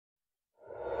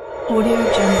Audio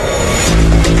Jungle.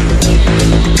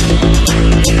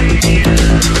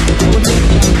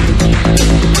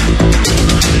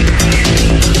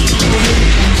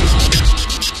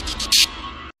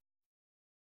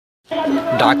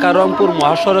 Dhaka Rangpur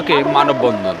মহাসড়কে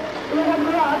মানববন্ধন।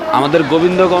 আমাদের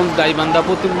গোবিন্দগঞ্জ গাইবান্ধা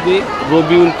প্রতিনিধি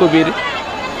রবিউল কবির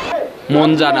মন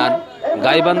জানান,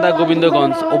 গাইবান্ধা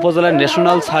গোবিন্দগঞ্জ উপজেলার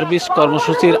ন্যাশনাল সার্ভিস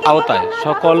কর্মসূচির আওতায়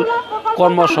সকল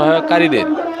কর্মসহায়কারীদের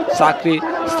চাকরি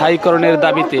স্থায়ীকরণের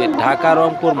দাবিতে ঢাকা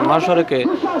রংপুর মহাসড়কে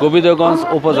গোবিন্দগঞ্জ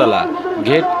উপজেলা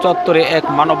গেট চত্বরে এক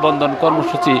মানববন্ধন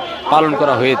কর্মসূচি পালন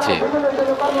করা হয়েছে।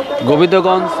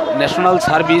 গোবিন্দগঞ্জ ন্যাশনাল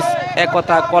সার্ভিস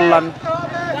একতা কল্যাণ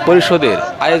পরিষদের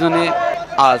আয়োজনে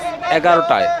আজ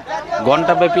 11টায়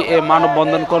ঘণ্টাব্যাপী এ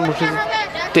মানববন্ধন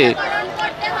কর্মসূচিতে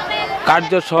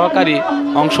কার্য সহকারী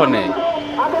অংশ নেয়।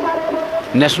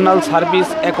 ন্যাশনাল সার্ভিস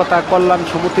একতা কল্যাণ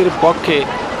সমিতির পক্ষে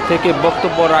থেকে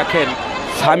বক্তব্য রাখেন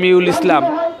সামিউল ইসলাম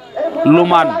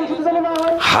লুমান,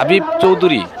 হাবিব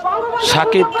চৌধুরী,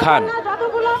 সাকিব খান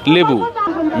লেবু,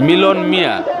 মিলন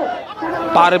মিয়া,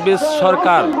 পারভেজ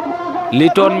সরকার,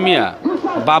 লিটন মিয়া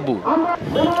বাবু,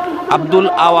 আব্দুল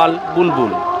আওয়াল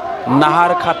বুলবুল,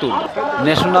 নাহার খাতুন,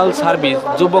 ন্যাশনাল সার্ভিস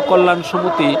যুব কল্যাণ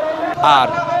সমিতি আর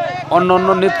অন্যান্য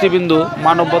নেতৃবৃন্দ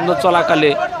মানববন্ধন চলাকালে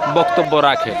বক্তব্য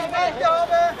রাখেন।